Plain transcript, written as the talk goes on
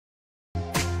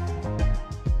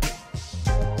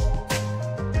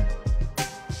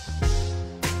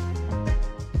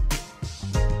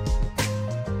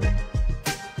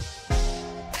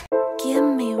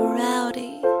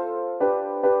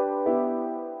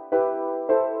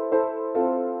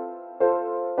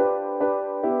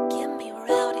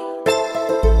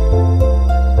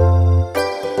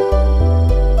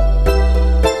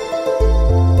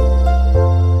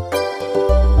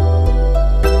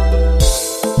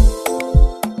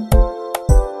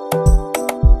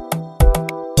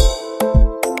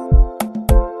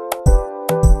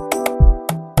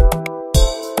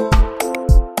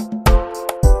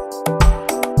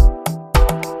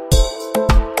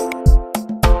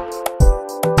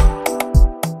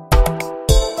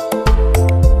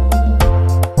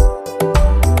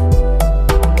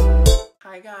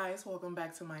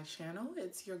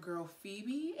It's your girl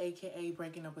Phoebe, aka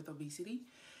Breaking Up with Obesity.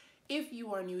 If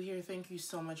you are new here, thank you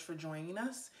so much for joining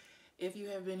us. If you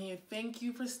have been here, thank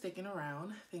you for sticking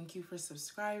around. Thank you for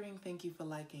subscribing. Thank you for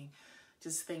liking.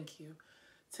 Just thank you.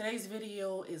 Today's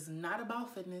video is not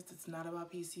about fitness. It's not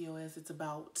about PCOS. It's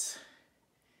about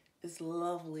this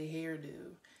lovely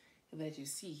hairdo that you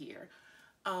see here.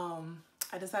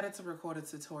 I decided to record a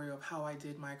tutorial of how I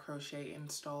did my crochet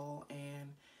install,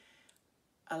 and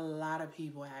a lot of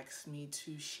people asked me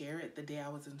to share it the day I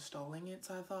was installing it.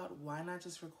 So I thought, why not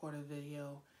just record a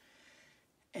video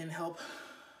and help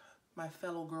my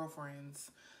fellow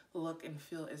girlfriends look and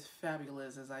feel as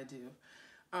fabulous as I do.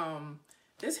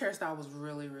 This hairstyle was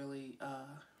really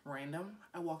random.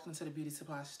 I walked into the beauty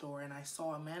supply store and I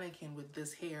saw a mannequin with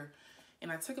this hair,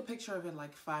 and I took a picture of it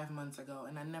like 5 months ago,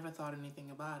 and I never thought anything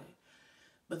about it.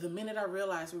 But the minute I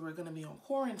realized we were going to be on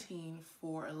quarantine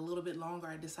for a little bit longer,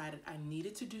 I decided I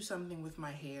needed to do something with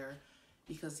my hair,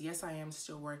 because yes, I am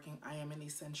still working. I am an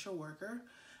essential worker.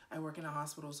 I work in a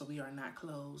hospital, so we are not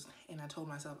closed. And I told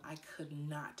myself I could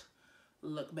not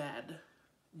look bad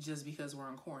just because we're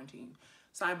on quarantine.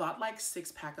 So I bought like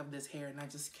 6-pack of this hair and I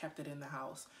just kept it in the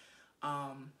house.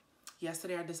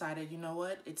 Yesterday I decided, you know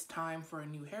what? It's time for a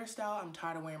new hairstyle. I'm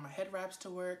tired of wearing my head wraps to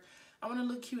work. I want to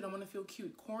look cute. I want to feel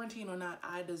cute. Quarantine or not,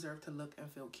 I deserve to look and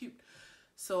feel cute.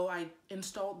 So I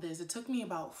installed this. It took me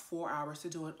about 4 hours to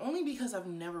do it, only because I've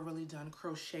never really done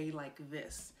crochet like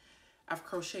this. I've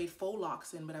crocheted faux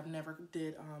locks in, but I've never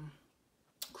did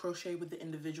crochet with the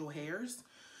individual hairs.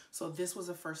 So this was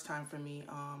the first time for me.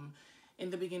 In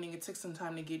the beginning, it took some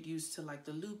time to get used to like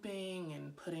the looping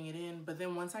and putting it in. But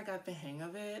then once I got the hang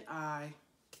of it, I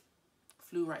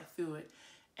flew right through it.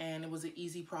 And it was an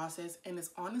easy process, and it's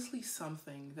honestly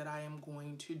something that I am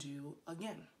going to do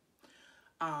again.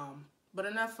 But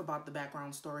enough about the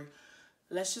background story.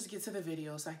 Let's just get to the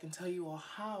video so I can tell you all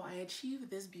how I achieved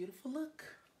this beautiful look.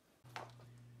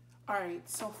 Alright,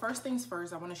 so first things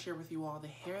first, I want to share with you all the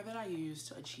hair that I used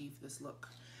to achieve this look.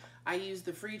 I used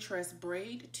the FreeTress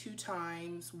braid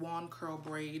 2x wand curl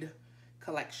braid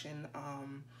collection.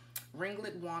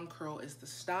 Ringlet wand curl is the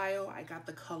style. I got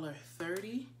the color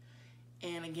 30.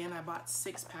 And again, I bought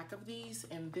 6-pack of these,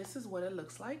 and this is what it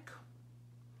looks like.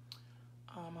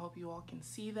 I hope you all can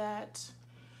see that.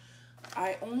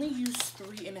 I only used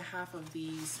 3.5 of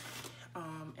these,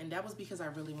 and that was because I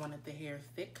really wanted the hair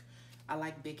thick. I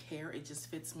like big hair, it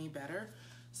just fits me better.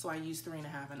 So I used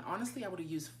 3.5, and honestly, I would have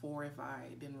used 4 if I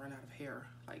didn't run out of hair,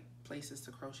 like places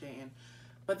to crochet in.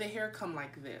 But the hair come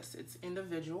like this. It's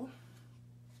individual.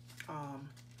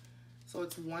 So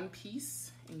it's one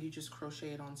piece, and you just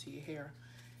crochet it onto your hair.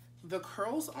 The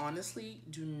curls honestly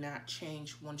do not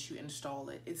change once you install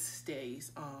it. It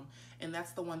stays. And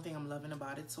that's the one thing I'm loving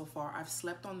about it so far. I've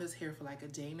slept on this hair for like a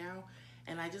day now,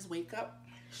 and I just wake up,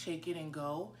 shake it, and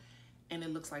go, and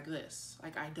it looks like this.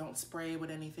 Like, I don't spray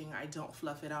with anything. I don't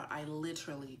fluff it out. I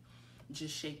literally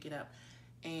just shake it up,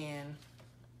 and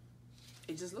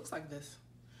it just looks like this.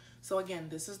 So again,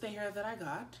 this is the hair that I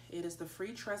got. It is the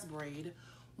FreeTress braid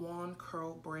wand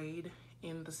curl braid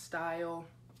in the style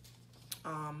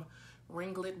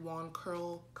Ringlet wand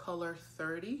curl color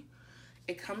 30.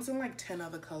 It comes in like 10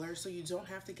 other colors, so you don't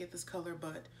have to get this color,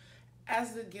 but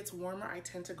as it gets warmer, I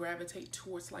tend to gravitate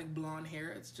towards like blonde hair.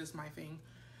 It's just my thing.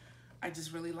 I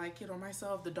just really like it on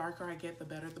myself. The darker I get, the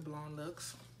better the blonde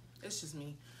looks. It's just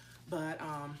me. But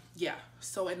yeah,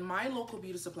 so in my local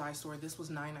beauty supply store, this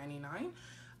was $9.99.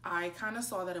 I kind of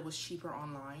saw that it was cheaper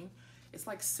online. It's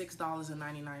like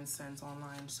 $6.99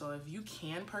 online. So if you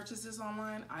can purchase this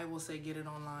online, I will say get it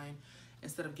online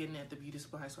instead of getting it at the beauty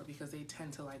supply store, because they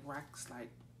tend to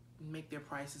make their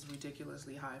prices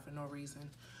ridiculously high for no reason.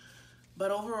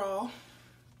 But overall,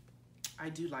 I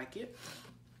do like it.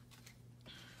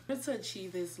 To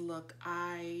achieve this look,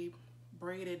 I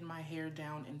braided my hair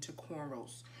down into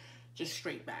cornrows, just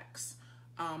straight backs.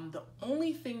 The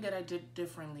only thing that I did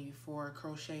differently for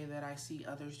crochet that I see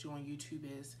others do on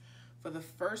YouTube is, for the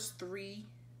first 3,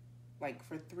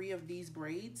 for 3 of these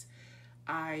braids,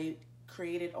 I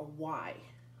created a Y.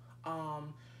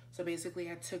 So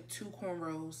basically I took 2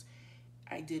 cornrows,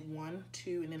 I did 1,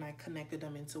 2, and then I connected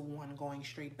them into one going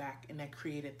straight back, and that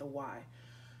created the Y.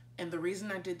 And the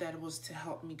reason I did that was to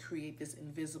help me create this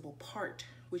invisible part,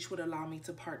 which would allow me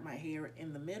to part my hair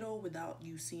in the middle without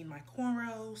you seeing my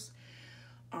cornrows.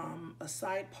 A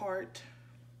side part,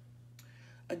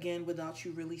 again, without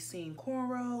you really seeing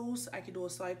cornrows. I could do a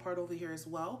side part over here as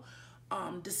well.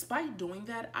 Despite doing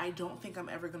that, I don't think I'm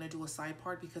ever gonna do a side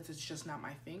part because it's just not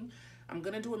my thing. I'm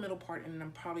gonna do a middle part, and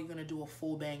I'm probably gonna do a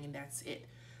full bang, and that's it.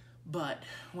 But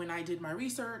when I did my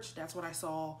research, that's what I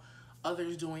saw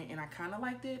others doing, and I kind of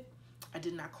liked it. I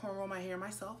did not cornrow my hair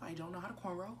myself. I don't know how to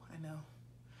cornrow. I know.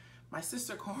 My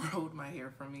sister cornrowed my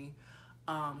hair for me.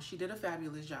 She did a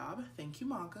fabulous job. Thank you,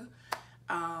 Monka.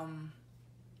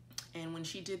 And when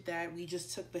she did that, we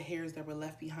just took the hairs that were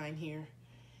left behind here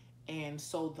and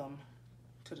sewed them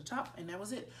to the top, and that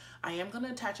was it. I am going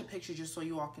to attach a picture just so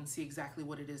you all can see exactly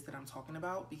what it is that I'm talking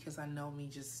about, because I know me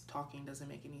just talking doesn't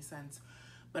make any sense.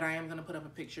 But I am going to put up a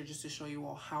picture just to show you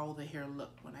all how the hair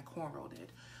looked when I cornrowed it.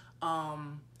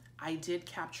 I did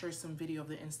capture some video of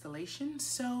the installation,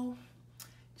 so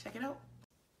check it out.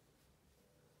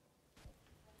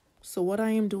 So what I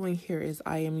am doing here is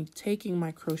I am taking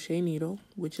my crochet needle,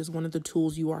 which is one of the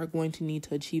tools you are going to need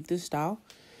to achieve this style.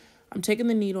 I'm taking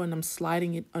the needle and I'm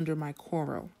sliding it under my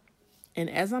cornrow. And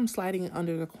as I'm sliding it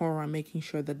under the cornrow, I'm making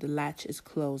sure that the latch is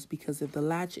closed, because if the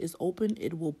latch is open,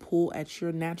 it will pull at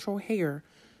your natural hair,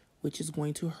 which is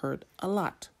going to hurt a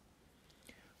lot.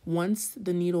 Once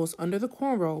the needle is under the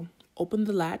cornrow, open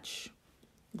the latch,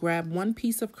 grab one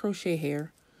piece of crochet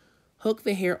hair, hook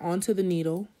the hair onto the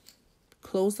needle,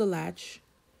 close the latch,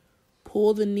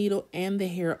 pull the needle and the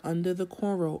hair under the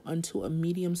cornrow until a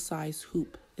medium-sized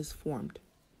hoop is formed.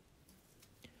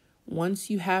 Once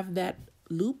you have that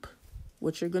loop,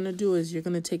 what you're going to do is you're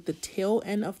going to take the tail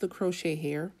end of the crochet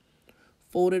hair,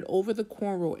 fold it over the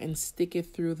cornrow, and stick it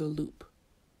through the loop.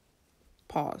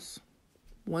 Pause.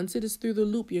 Once it is through the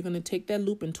loop, you're going to take that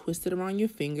loop and twist it around your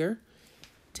finger.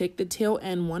 Take the tail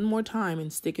end one more time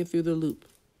and stick it through the loop.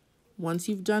 Once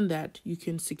you've done that, you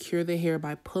can secure the hair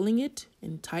by pulling it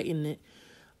and tighten it.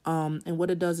 And what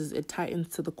it does is it tightens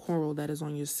to the cornrow that is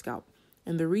on your scalp.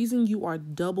 And the reason you are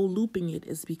double looping it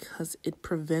is because it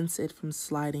prevents it from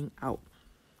sliding out.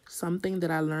 Something that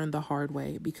I learned the hard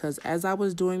way, because as I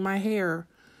was doing my hair,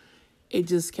 it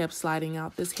just kept sliding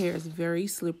out. This hair is very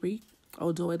slippery.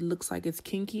 Although it looks like it's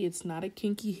kinky, it's not a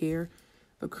kinky hair.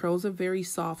 The curls are very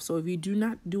soft. So if you do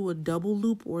not do a double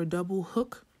loop or a double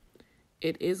hook,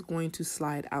 it is going to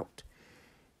slide out.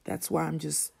 That's why I'm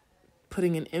just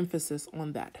putting an emphasis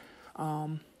on that.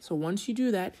 So once you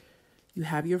do that, you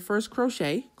have your first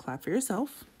crochet. Clap for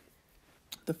yourself.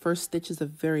 The first stitch is a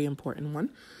very important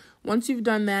one. Once you've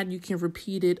done that, you can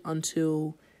repeat it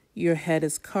until your head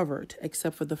is covered,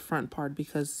 except for the front part,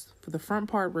 because for the front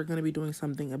part, we're going to be doing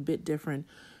something a bit different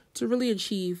to really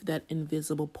achieve that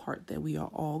invisible part that we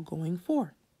are all going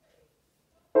for.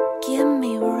 Give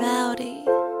me rowdy.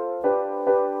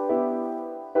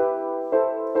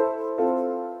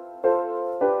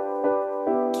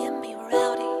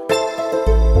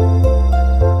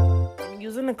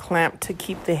 A clamp to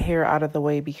keep the hair out of the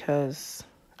way, because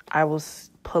I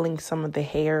was pulling some of the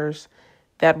hairs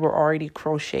that were already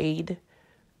crocheted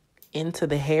into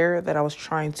the hair that I was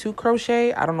trying to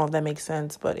crochet. I don't know if that makes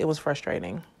sense, but it was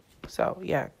frustrating. So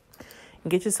yeah,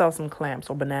 get yourself some clamps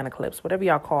or banana clips, whatever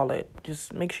y'all call it.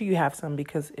 Just make sure you have some,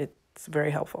 because it's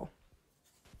very helpful.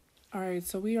 All right,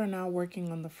 so we are now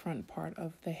working on the front part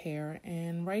of the hair,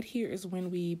 and right here is when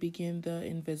we begin the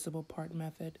invisible part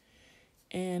method.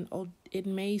 And it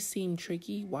may seem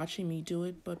tricky watching me do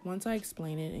it, but once I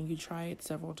explain it and you try it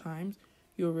several times,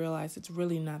 you'll realize it's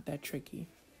really not that tricky.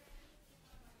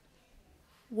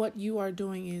 What you are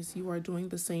doing is you are doing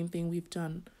the same thing we've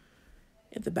done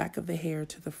at the back of the hair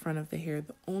to the front of the hair.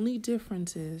 The only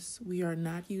difference is we are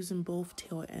not using both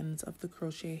tail ends of the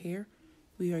crochet hair.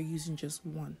 We are using just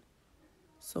one.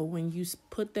 So when you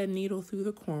put that needle through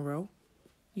the cornrow,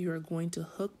 you are going to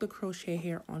hook the crochet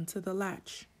hair onto the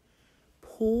latch.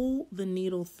 Pull the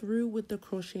needle through with the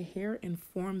crochet hair and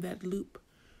form that loop.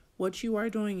 What you are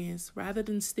doing is, rather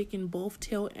than sticking both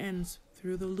tail ends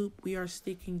through the loop, we are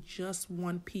sticking just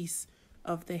one piece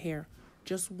of the hair,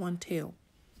 just one tail.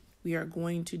 We are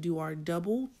going to do our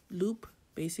double loop,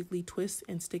 basically twist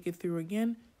and stick it through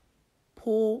again,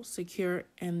 pull, secure,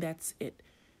 and that's it.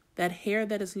 That hair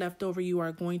that is left over, you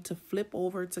are going to flip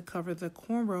over to cover the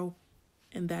cornrow,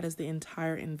 and that is the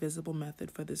entire invisible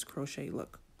method for this crochet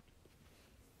look.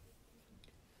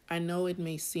 I know it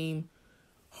may seem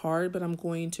hard, but I'm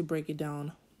going to break it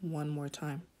down one more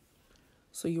time.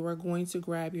 So you are going to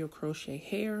grab your crochet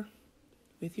hair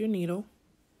with your needle.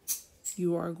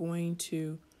 You are going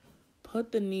to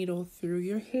put the needle through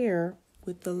your hair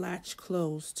with the latch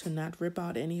closed to not rip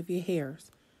out any of your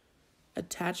hairs.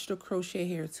 Attach the crochet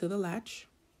hair to the latch.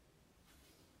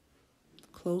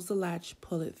 Close the latch,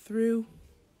 pull it through,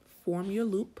 form your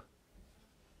loop.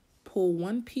 Pull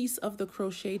one piece of the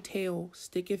crochet tail,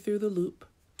 stick it through the loop,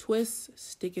 twist,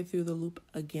 stick it through the loop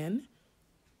again,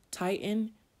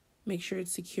 tighten, make sure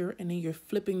it's secure, and then you're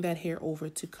flipping that hair over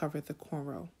to cover the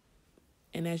cornrow.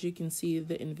 And as you can see,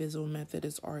 the invisible method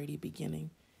is already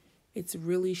beginning. It's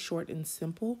really short and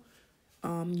simple.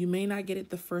 You may not get it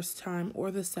the first time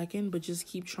or the second, but just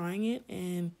keep trying it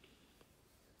and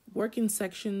work in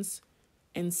sections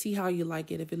and see how you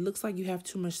like it. If it looks like you have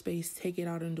too much space, take it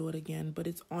out and do it again. But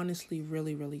it's honestly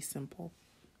really, really simple.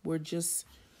 We're just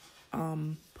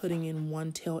putting in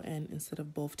one tail end instead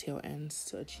of both tail ends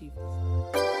to achieve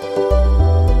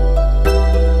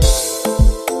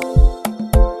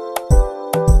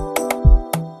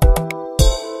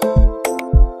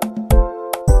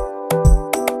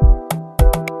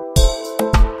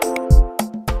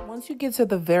Once you get to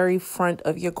the very front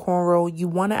of your cornrow, you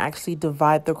want to actually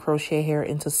divide the crochet hair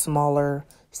into smaller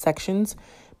sections.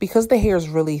 Because the hair is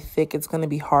really thick, it's going to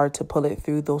be hard to pull it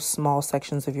through those small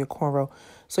sections of your cornrow.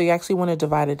 So you actually want to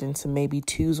divide it into maybe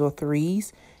 2s or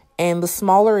 3s. And the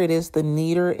smaller it is, the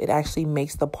neater it actually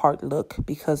makes the part look,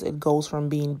 because it goes from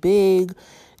being big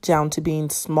down to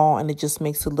being small, and it just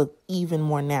makes it look even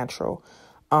more natural.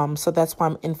 So that's why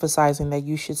I'm emphasizing that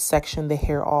you should section the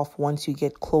hair off once you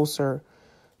get closer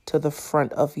to the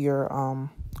front of your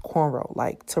cornrow.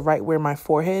 Like to right where my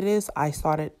forehead is, I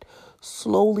started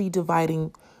slowly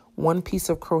dividing one piece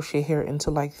of crochet hair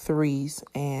into like 3s,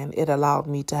 and it allowed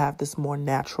me to have this more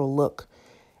natural look.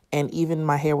 And even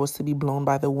my hair was to be blown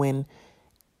by the wind,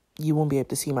 you won't be able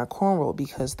to see my cornrow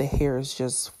because the hair is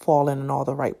just falling in all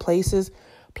the right places.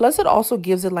 Plus it also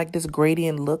gives it like this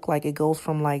gradient look, like it goes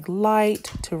from like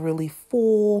light to really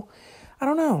full. I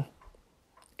don't know,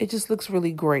 it just looks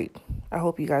really great. I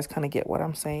hope you guys kind of get what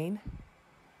I'm saying.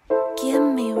 Give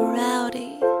me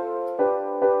rowdy.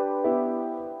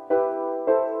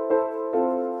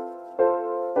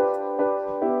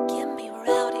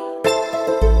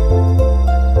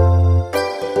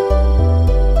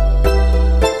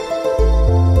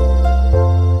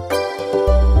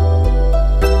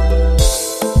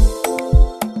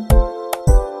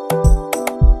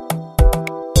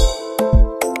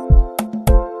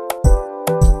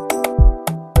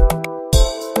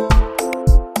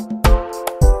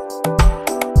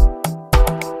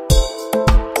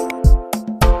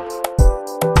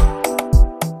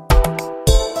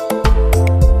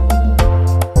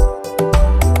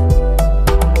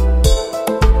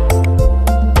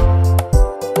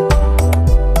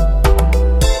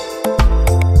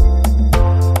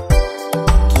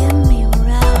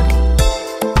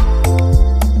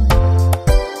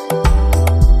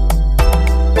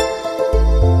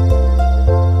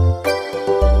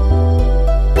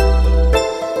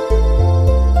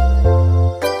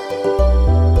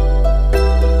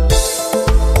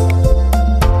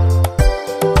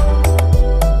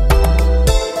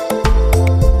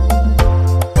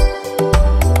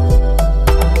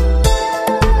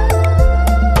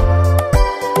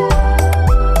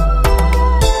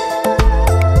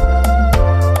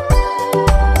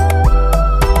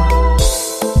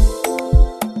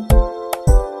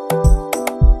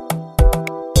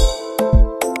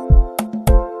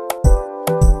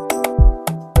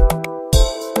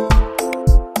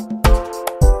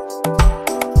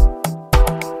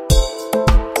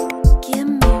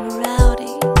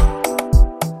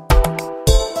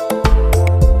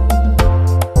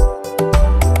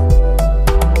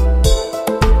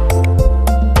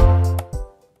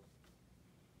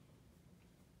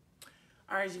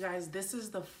 Alright, you guys, this is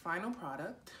the final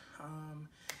product.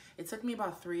 It took me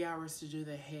about 3 hours to do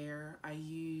the hair. I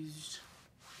used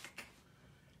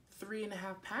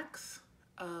 3.5 packs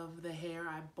of the hair.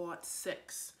 I bought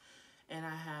 6 and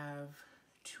I have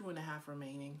 2.5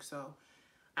 remaining. So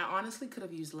I honestly could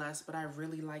have used less, but I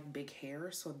really like big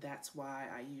hair, so that's why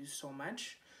I used so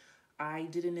much. I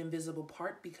did an invisible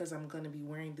part because I'm going to be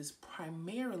wearing this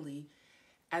primarily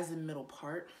as a middle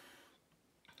part.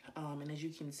 And as you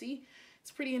can see,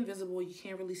 it's pretty invisible. You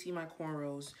can't really see my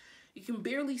cornrows. You can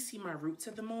barely see my roots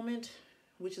at the moment,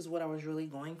 which is what I was really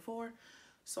going for.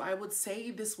 So I would say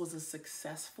this was a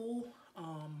successful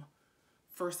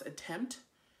first attempt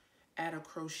at a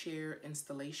crochet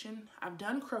installation. I've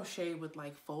done crochet with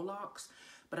like faux locks,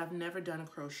 but I've never done a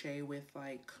crochet with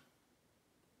like,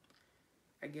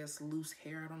 I guess, loose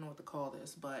hair. I don't know what to call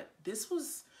this, but this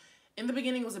was, in the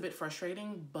beginning, it was a bit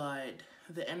frustrating, but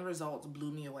the end results blew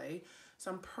me away.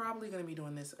 So I'm probably going to be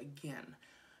doing this again.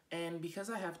 And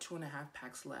because I have 2.5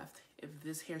 packs left, if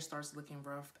this hair starts looking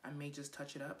rough, I may just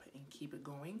touch it up and keep it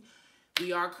going.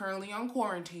 We are currently on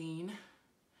quarantine,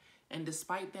 and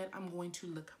despite that, I'm going to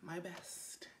look my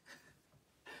best.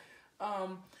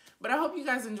 But I hope you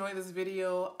guys enjoy this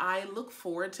video. I look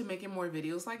forward to making more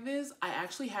videos like this. I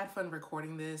actually had fun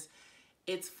recording this.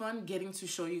 It's fun getting to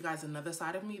show you guys another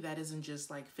side of me that isn't just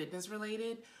like fitness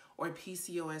related or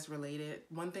PCOS related.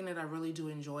 One thing that I really do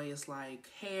enjoy is like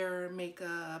hair,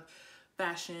 makeup,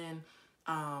 fashion.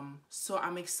 So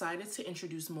I'm excited to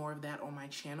introduce more of that on my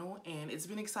channel, and it's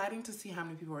been exciting to see how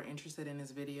many people are interested in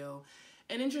this video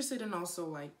and interested in also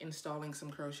like installing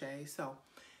some crochet. So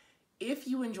if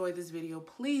you enjoyed this video,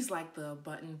 please like the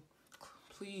button.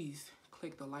 Please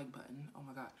click the like button. Oh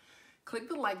my God. Click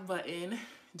the like button.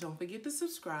 Don't forget to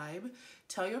subscribe.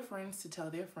 Tell your friends to tell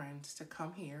their friends to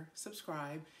come here,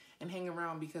 subscribe, and hang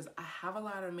around because I have a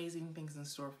lot of amazing things in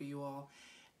store for you all.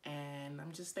 And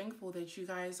I'm just thankful that you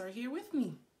guys are here with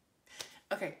me.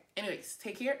 Okay, anyways,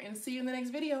 take care and see you in the next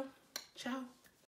video. Ciao.